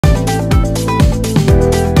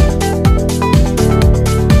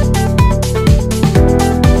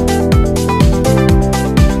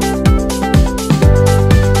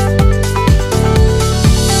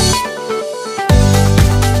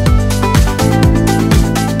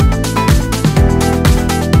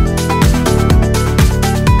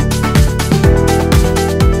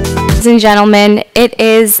Ladies and gentlemen, it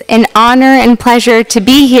is an honor and pleasure to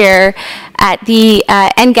be here at the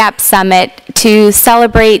NGAP Summit to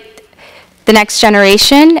celebrate the next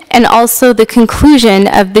generation and also the conclusion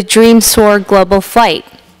of the Dreams Soar global flight.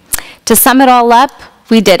 To sum it all up,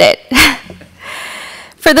 we did it.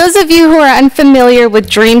 For those of you who are unfamiliar with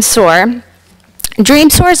Dreams Soar,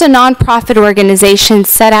 Dreams Soar is a nonprofit organization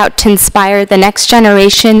set out to inspire the next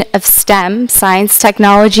generation of STEM, science,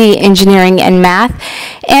 technology, engineering, and math,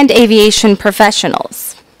 and aviation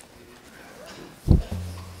professionals.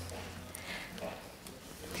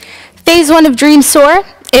 Phase 1 of Dreams Soar,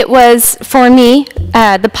 it was, for me,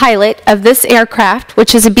 the pilot of this aircraft,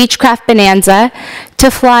 which is a Beechcraft Bonanza,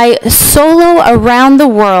 to fly solo around the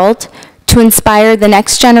world to inspire the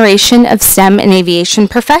next generation of STEM and aviation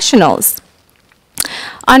professionals.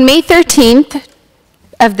 On May 13th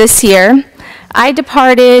of this year, I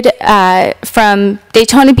departed from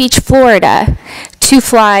Daytona Beach, Florida, to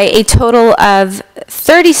fly a total of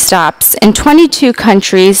 30 stops in 22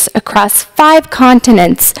 countries across 5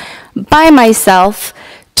 continents by myself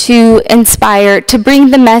to inspire, to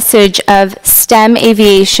bring the message of STEM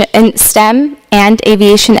and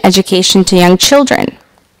aviation education to young children.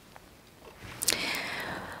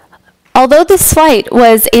 Although this flight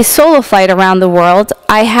was a solo flight around the world,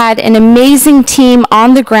 I had an amazing team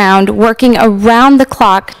on the ground working around the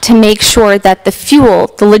clock to make sure that the fuel,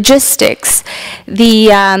 the logistics,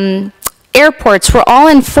 the airports were all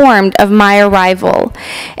informed of my arrival.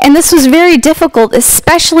 And this was very difficult,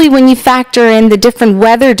 especially when you factor in the different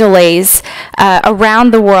weather delays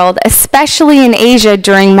around the world, especially in Asia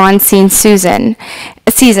during monsoon season.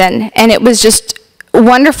 And it was just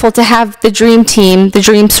wonderful to have the Dream team, the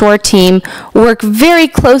Dreams Soar team, work very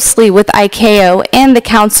closely with ICAO and the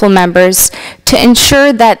council members to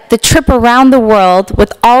ensure that the trip around the world,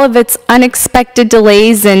 with all of its unexpected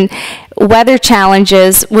delays and weather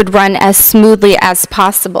challenges, would run as smoothly as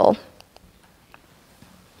possible.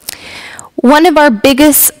 One of our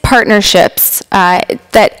biggest partnerships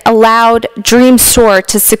that allowed Dreams Soar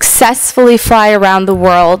to successfully fly around the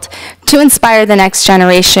world to inspire the next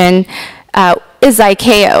generation is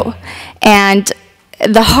ICAO. And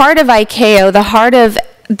the heart of ICAO, the heart of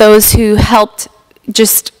those who helped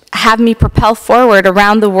just have me propel forward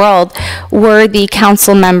around the world, were the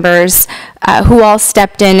council members who all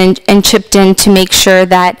stepped in and chipped in to make sure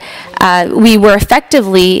that we were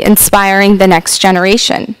effectively inspiring the next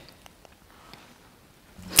generation.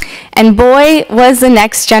 And boy, was the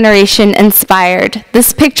next generation inspired.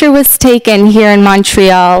 This picture was taken here in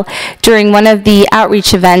Montreal during one of the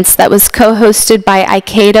outreach events that was co-hosted by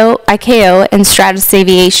ICAO and Stratus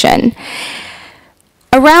Aviation.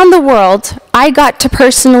 Around the world, I got to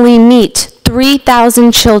personally meet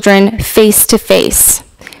 3,000 children face to face.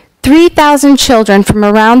 3,000 children from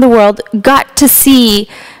around the world got to see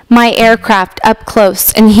my aircraft up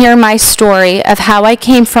close and hear my story of how I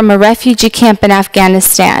came from a refugee camp in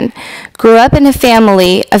Afghanistan, grew up in a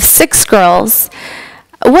family of 6 girls,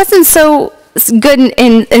 wasn't so good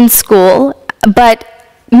in school, but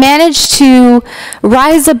managed to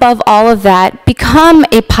rise above all of that, become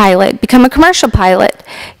a pilot, become a commercial pilot,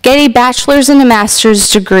 get a bachelor's and a master's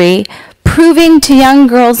degree, proving to young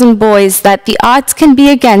girls and boys that the odds can be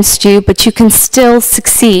against you, but you can still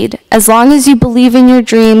succeed. As long as you believe in your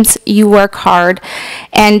dreams, you work hard.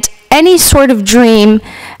 And any sort of dream,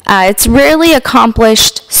 it's rarely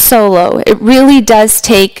accomplished solo. It really does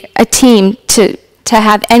take a team to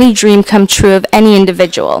have any dream come true of any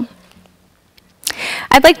individual.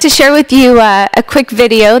 I'd like to share with you a quick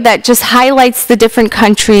video that just highlights the different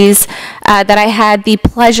countries that I had the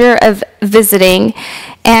pleasure of visiting.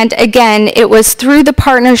 And again, it was through the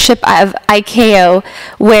partnership of ICAO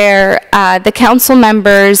where the council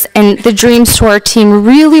members and the Dreams Soar team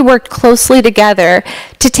really worked closely together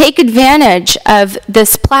to take advantage of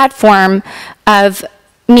this platform of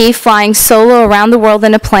me flying solo around the world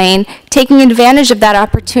in a plane, taking advantage of that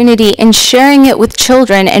opportunity and sharing it with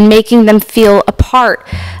children and making them feel a part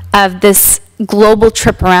of this global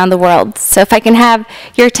trip around the world. So if I can have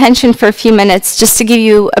your attention for a few minutes just to give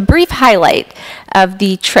you a brief highlight of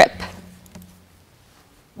the trip.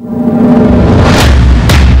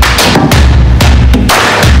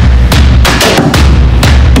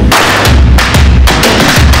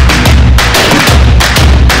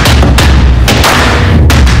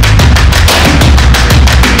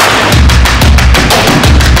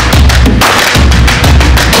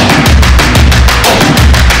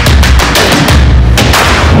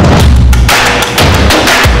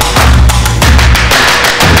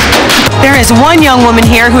 There is there's one young woman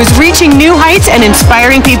here who's reaching new heights and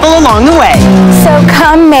inspiring people along the way. So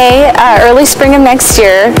come May, early spring of next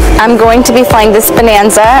year, I'm going to be flying this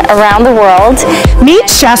Bonanza around the world. Meet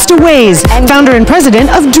Shaesta Waiz, founder and president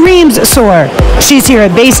of Dreams Soar. She's here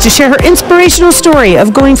at base to share her inspirational story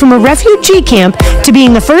of going from a refugee camp to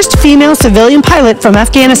being the first female civilian pilot from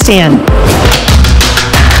Afghanistan.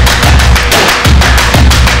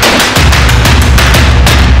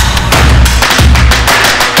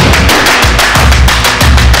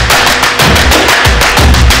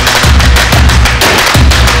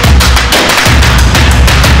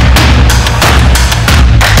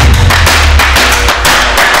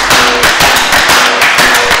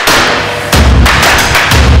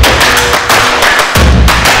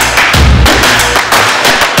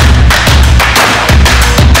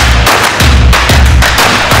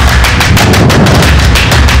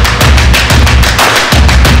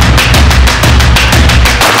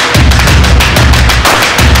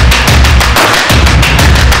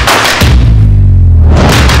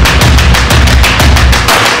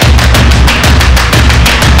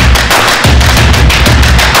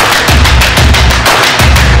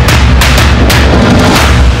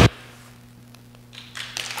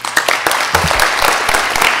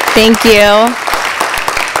 Thank you.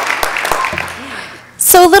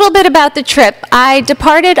 So a little bit about the trip. I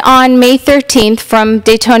departed on May 13th from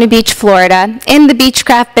Daytona Beach, Florida, in the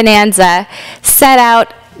Beechcraft Bonanza, set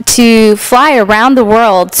out to fly around the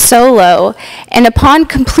world solo, and upon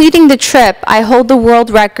completing the trip, I hold the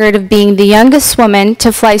world record of being the youngest woman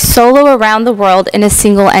to fly solo around the world in a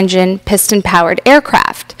single-engine, piston-powered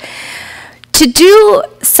aircraft. To do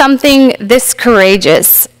something this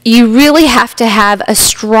courageous, you really have to have a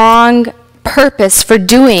strong purpose for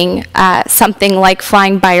doing something like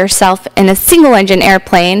flying by yourself in a single-engine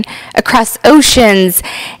airplane across oceans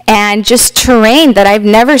and just terrain that I've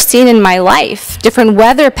never seen in my life, different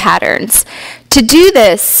weather patterns. To do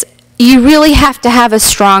this, you really have to have a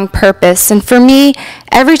strong purpose. And for me,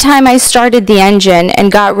 every time I started the engine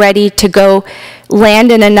and got ready to go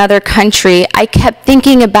land in another country, I kept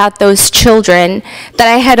thinking about those children that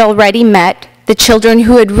I had already met, the children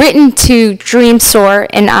who had written to Dreams Soar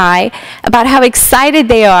and I about how excited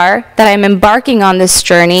they are that I'm embarking on this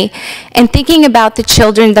journey, and thinking about the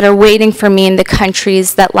children that are waiting for me in the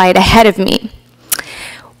countries that lie ahead of me.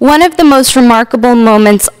 One of the most remarkable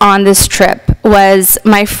moments on this trip was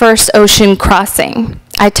my first ocean crossing.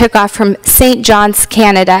 I took off from St. John's,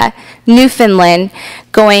 Canada, Newfoundland,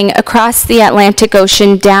 going across the Atlantic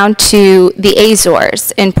Ocean down to the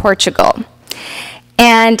Azores in Portugal.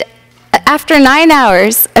 And after 9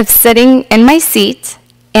 hours of sitting in my seat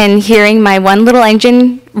and hearing my one little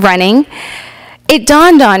engine running, it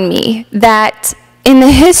dawned on me that in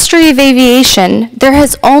the history of aviation, there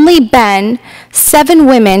has only been 7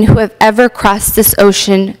 women who have ever crossed this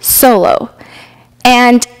ocean solo.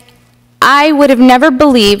 And I would have never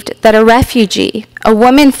believed that a refugee, a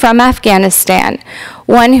woman from Afghanistan,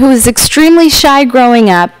 one who was extremely shy growing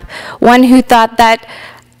up, one who thought that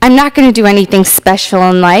I'm not going to do anything special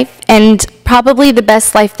in life, and probably the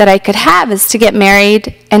best life that I could have is to get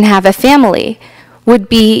married and have a family, would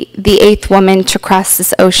be the 8th woman to cross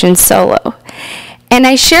this ocean solo. And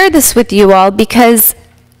I share this with you all because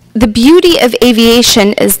the beauty of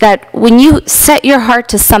aviation is that when you set your heart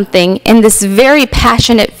to something in this very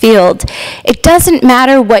passionate field, it doesn't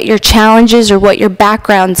matter what your challenges or what your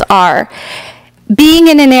backgrounds are. Being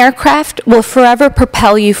in an aircraft will forever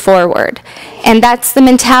propel you forward. And that's the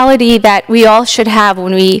mentality that we all should have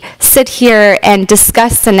when we sit here and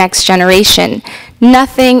discuss the next generation.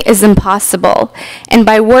 Nothing is impossible. And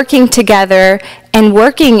by working together and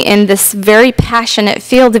working in this very passionate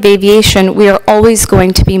field of aviation, we are always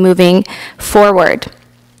going to be moving forward.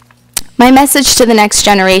 My message to the next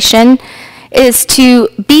generation is to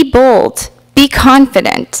be bold, be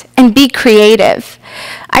confident, and be creative.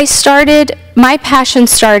 My passion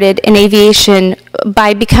started in aviation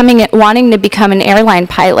by wanting to become an airline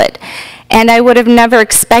pilot. And I would have never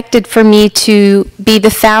expected for me to be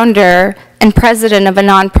the founder and president of a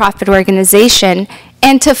nonprofit organization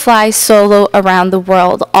and to fly solo around the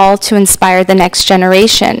world, all to inspire the next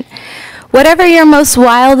generation. Whatever your most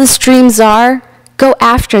wildest dreams are, go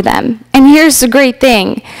after them. And here's the great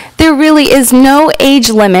thing. There really is no age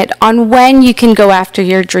limit on when you can go after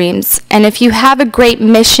your dreams. And if you have a great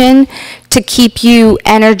mission to keep you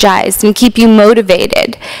energized and keep you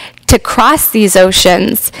motivated to cross these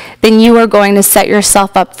oceans, then you are going to set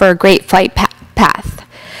yourself up for a great flight path.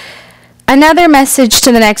 Another message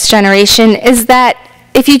to the next generation is that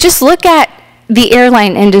if you just look at the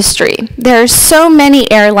airline industry, there are so many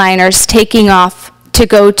airliners taking off to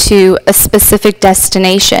go to a specific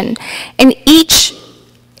destination. And each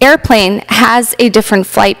airplane has a different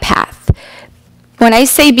flight path. When I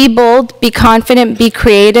say be bold, be confident, be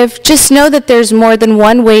creative, just know that there's more than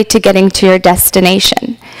one way to getting to your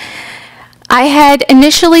destination. I had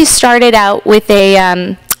initially started out with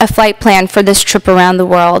a flight plan for this trip around the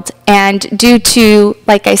world, and due to,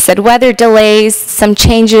 like I said, weather delays, some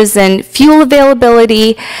changes in fuel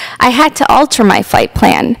availability, I had to alter my flight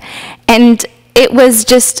plan. And it was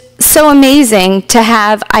just so amazing to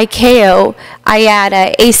have ICAO,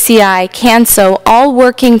 IATA, ACI, CANSO all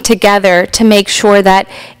working together to make sure that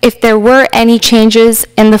if there were any changes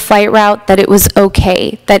in the flight route, that it was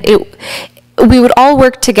okay, that we would all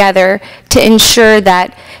work together to ensure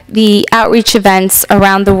that the outreach events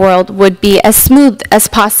around the world would be as smooth as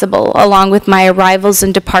possible, along with my arrivals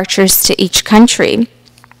and departures to each country.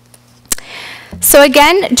 So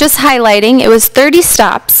again, just highlighting, it was 30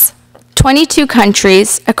 stops, 22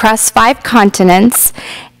 countries across 5 continents,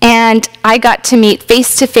 and I got to meet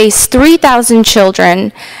face-to-face 3,000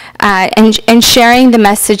 children and sharing the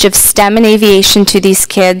message of STEM and aviation to these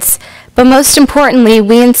kids. But most importantly,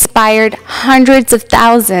 we inspired hundreds of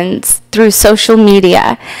thousands through social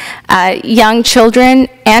media, young children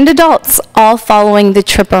and adults all following the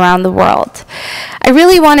trip around the world. I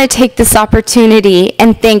really want to take this opportunity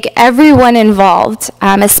and thank everyone involved,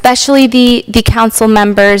 especially the council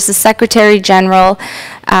members, the Secretary General,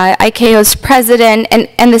 ICAO's president,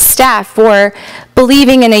 and the staff for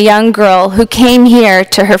believing in a young girl who came here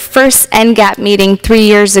to her first NGAP meeting 3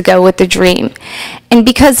 years ago with a dream. And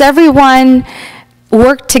because everyone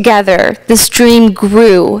worked together, this dream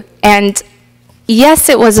grew. And yes,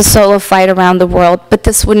 it was a solo flight around the world, but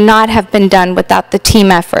this would not have been done without the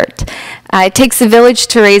team effort. It takes a village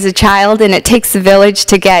to raise a child, and it takes a village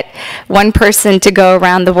to get one person to go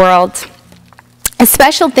around the world. A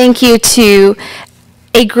special thank you to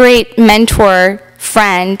a great mentor,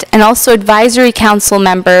 friend, and also advisory council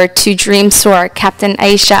member to Dreams Soar, Captain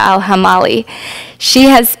Aisha Al-Hamali. She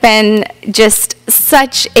has been just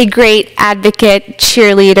such a great advocate,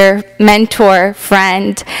 cheerleader, mentor,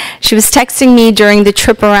 friend. She was texting me during the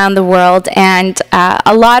trip around the world, and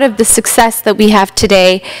a lot of the success that we have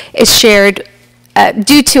today is shared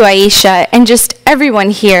due to Aisha and just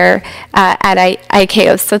everyone here at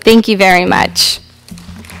ICAO. So thank you very much.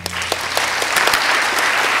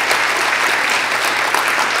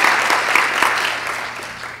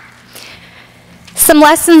 Some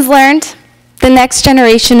lessons learned. The next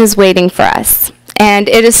generation is waiting for us. And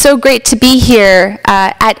it is so great to be here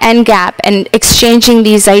at NGAP and exchanging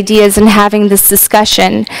these ideas and having this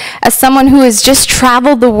discussion. As someone who has just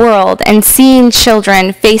traveled the world and seen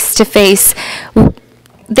children face to face,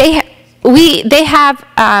 they have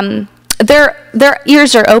their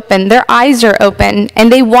ears are open, their eyes are open,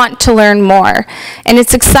 and they want to learn more. And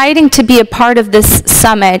it's exciting to be a part of this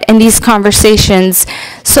summit and these conversations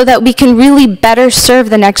so that we can really better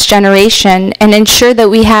serve the next generation and ensure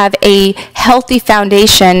that we have a healthy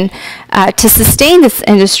foundation to sustain this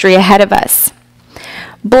industry ahead of us.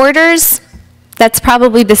 Borders, that's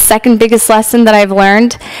probably the second biggest lesson that I've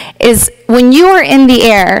learned, is when you are in the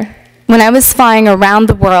air, when I was flying around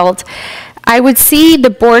the world, I would see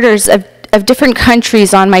the borders of different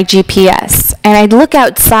countries on my GPS, and I'd look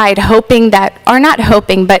outside hoping that, or not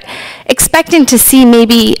hoping, but expecting to see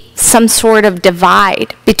maybe some sort of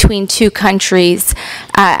divide between two countries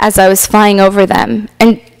as I was flying over them.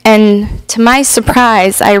 And to my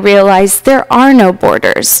surprise, I realized there are no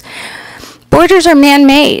borders. Borders are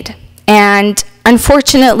man-made, and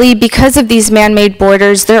unfortunately, because of these man-made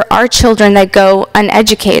borders, there are children that go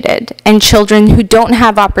uneducated and children who don't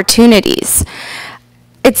have opportunities.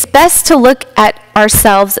 It's best to look at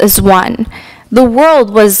ourselves as one. The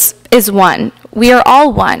world is one. We are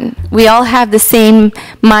all one. We all have the same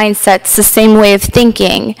mindsets, the same way of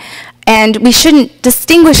thinking. And we shouldn't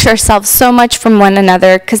distinguish ourselves so much from one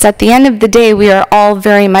another, because at the end of the day, we are all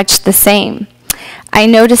very much the same. I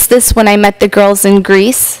noticed this when I met the girls in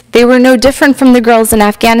Greece. They were no different from the girls in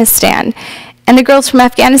Afghanistan. And the girls from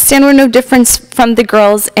Afghanistan were no different from the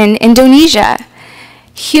girls in Indonesia.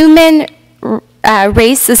 Human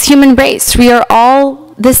race is human race. We are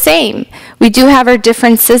all the same. We do have our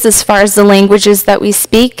differences as far as the languages that we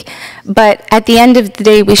speak, but at the end of the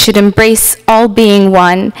day, we should embrace all being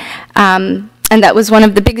one. And that was one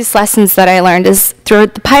of the biggest lessons that I learned, is through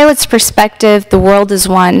the pilot's perspective, the world is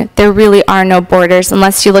one. There really are no borders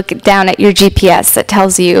unless you look down at your GPS that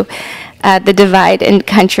tells you the divide in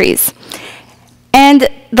countries. And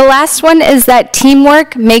the last one is that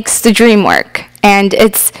teamwork makes the dream work. And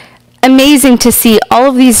it's amazing to see all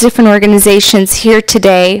of these different organizations here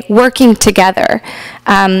today working together.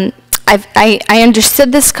 I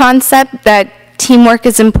understood this concept that teamwork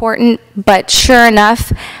is important, but sure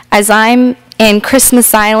enough, as I'm in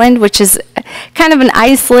Christmas Island, which is kind of an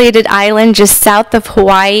isolated island just south of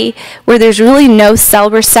Hawaii, where there's really no cell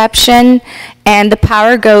reception, and the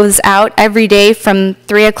power goes out every day from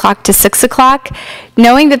 3 o'clock to 6 o'clock,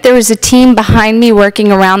 knowing that there was a team behind me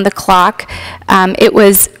working around the clock,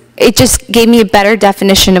 it just gave me a better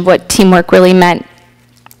definition of what teamwork really meant.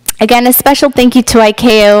 Again, a special thank you to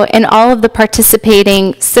ICAO and all of the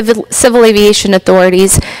participating civil aviation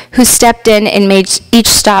authorities who stepped in and made each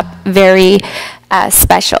stop very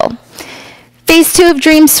special. Phase 2 of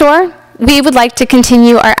Dreams Soar, we would like to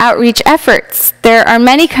continue our outreach efforts. There are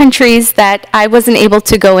many countries that I wasn't able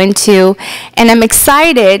to go into, and I'm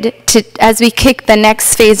excited to, as we kick the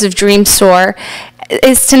next phase of Dreams Soar,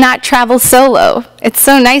 is to not travel solo. It's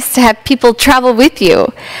so nice to have people travel with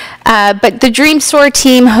you. But the Dreams Soar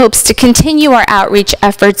team hopes to continue our outreach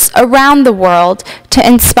efforts around the world to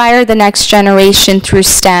inspire the next generation through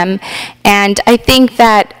STEM. And I think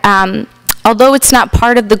that although it's not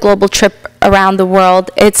part of the global trip around the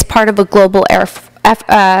world, it's part of a global effort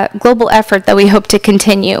that we hope to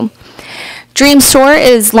continue. Dreams Soar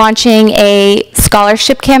is launching a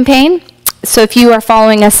scholarship campaign. So if you are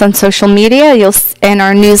following us on social media and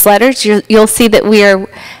our newsletters, you'll see that we are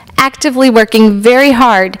actively working very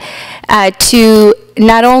hard to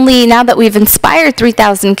not only, now that we've inspired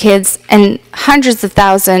 3,000 kids and hundreds of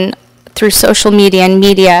thousands through social media and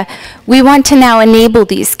media, we want to now enable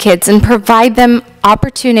these kids and provide them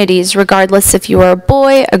opportunities regardless if you are a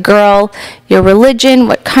boy, a girl, your religion,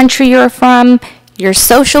 what country you're from, your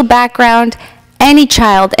social background. Any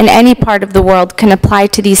child in any part of the world can apply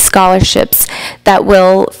to these scholarships that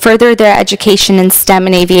will further their education in STEM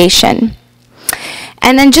and aviation.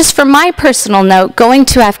 And then just for my personal note, going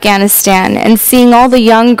to Afghanistan and seeing all the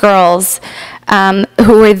young girls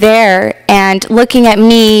who were there and looking at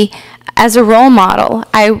me as a role model,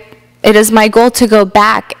 it is my goal to go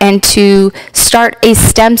back and to start a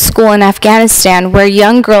STEM school in Afghanistan where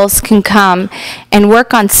young girls can come and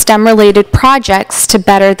work on STEM-related projects to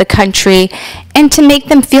better the country and to make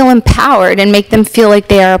them feel empowered and make them feel like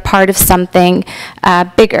they are a part of something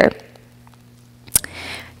bigger.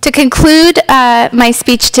 To conclude my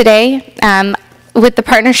speech today, with the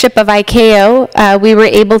partnership of ICAO, we were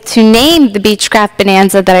able to name the Beechcraft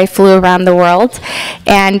Bonanza that I flew around the world.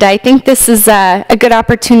 And I think this is a good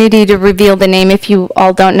opportunity to reveal the name if you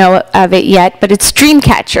all don't know of it yet, but it's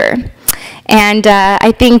Dreamcatcher. And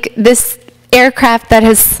I think this aircraft that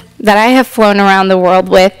I have flown around the world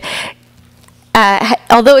with,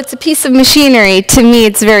 although it's a piece of machinery, to me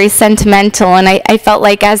it's very sentimental, and I felt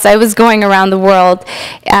like as I was going around the world,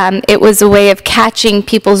 it was a way of catching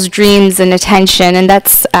people's dreams and attention, and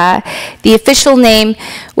that's the official name,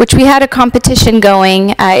 which we had a competition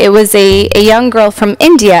going. It was a young girl from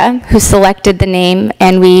India who selected the name,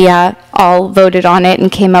 and we all voted on it and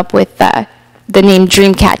came up with the name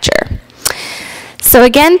Dreamcatcher. So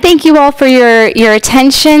again, thank you all for your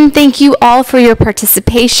attention. Thank you all for your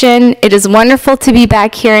participation. It is wonderful to be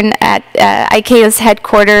back here at ICAO's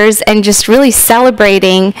headquarters and just really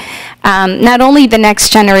celebrating not only the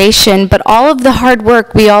next generation, but all of the hard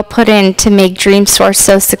work we all put in to make Dreams Soar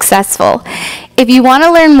so successful. If you want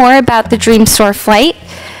to learn more about the Dreams Soar flight,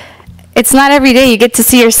 it's not every day you get to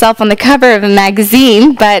see yourself on the cover of a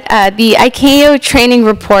magazine, but the ICAO training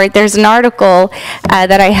report, there's an article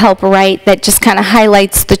that I help write that just kind of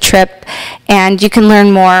highlights the trip, and you can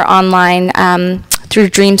learn more online through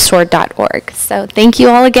dreamsoar.org. So thank you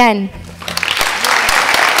all again.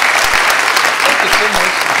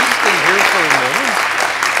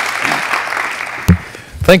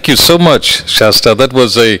 Thank you so much, Shaesta. That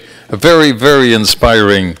was a very, very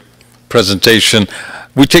inspiring presentation.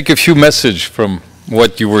 We take a few messages from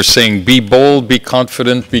what you were saying. Be bold, be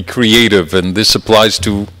confident, be creative, and this applies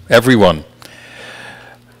to everyone.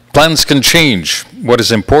 Plans can change. What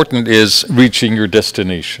is important is reaching your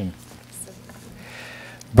destination.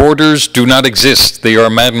 Borders do not exist. They are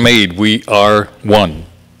man-made. We are one.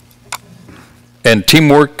 And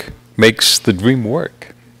teamwork makes the dream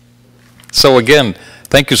work. So again,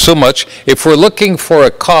 thank you so much. If we're looking for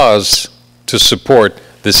a cause to support,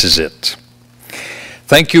 this is it.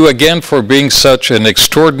 Thank you again for being such an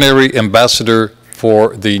extraordinary ambassador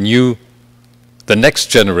for the next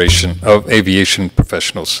generation of aviation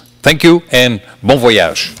professionals. Thank you and bon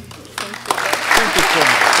voyage. Thank you so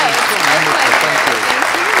much.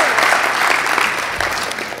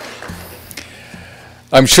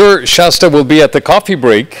 I'm sure Shaesta will be at the coffee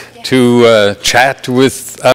break to chat with